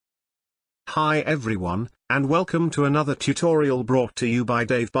Hi everyone, and welcome to another tutorial brought to you by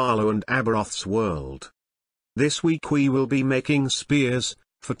Dave Barlow and Aberoth's World. This week we will be making spears,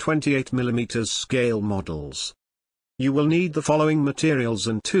 for 28mm scale models. You will need the following materials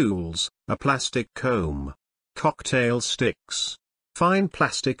and tools: a plastic comb, cocktail sticks, fine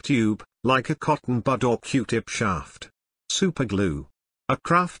plastic tube, like a cotton bud or Q-tip shaft, super glue, a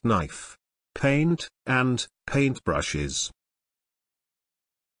craft knife, paint, and paintbrushes.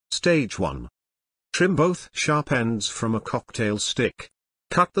 Stage 1. Trim both sharp ends from a cocktail stick.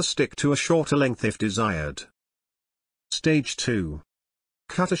 Cut the stick to a shorter length if desired. Stage 2.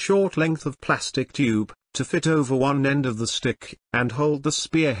 Cut a short length of plastic tube, to fit over one end of the stick, and hold the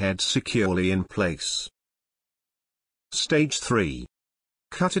spearhead securely in place. Stage 3.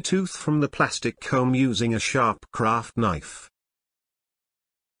 Cut a tooth from the plastic comb using a sharp craft knife.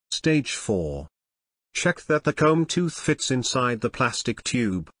 Stage 4. Check that the comb tooth fits inside the plastic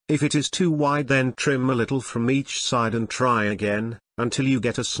tube. If it is too wide, then trim a little from each side and try again, until you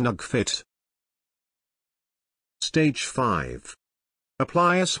get a snug fit. Stage 5.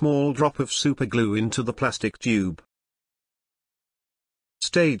 Apply a small drop of super glue into the plastic tube.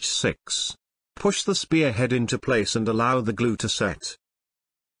 Stage 6. Push the spearhead into place and allow the glue to set.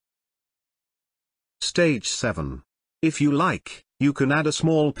 Stage 7. If you like, you can add a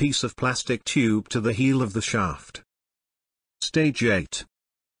small piece of plastic tube to the heel of the shaft. Stage 8.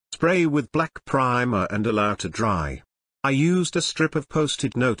 Spray with black primer and allow to dry. I used a strip of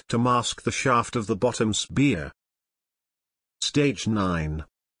post-it note to mask the shaft of the bottom spear. Stage 9.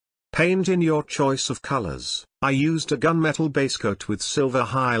 Paint in your choice of colors. I used a gunmetal base coat with silver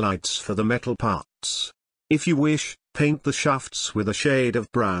highlights for the metal parts. If you wish, paint the shafts with a shade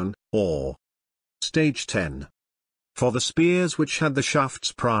of brown, or. Stage 10. For the spears which had the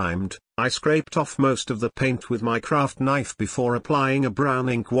shafts primed, I scraped off most of the paint with my craft knife before applying a brown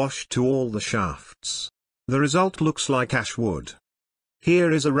ink wash to all the shafts. The result looks like ash wood.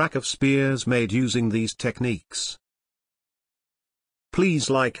 Here is a rack of spears made using these techniques. Please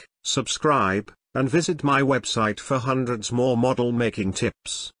like, subscribe, and visit my website for hundreds more model making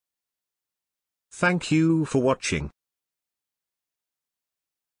tips. Thank you for watching.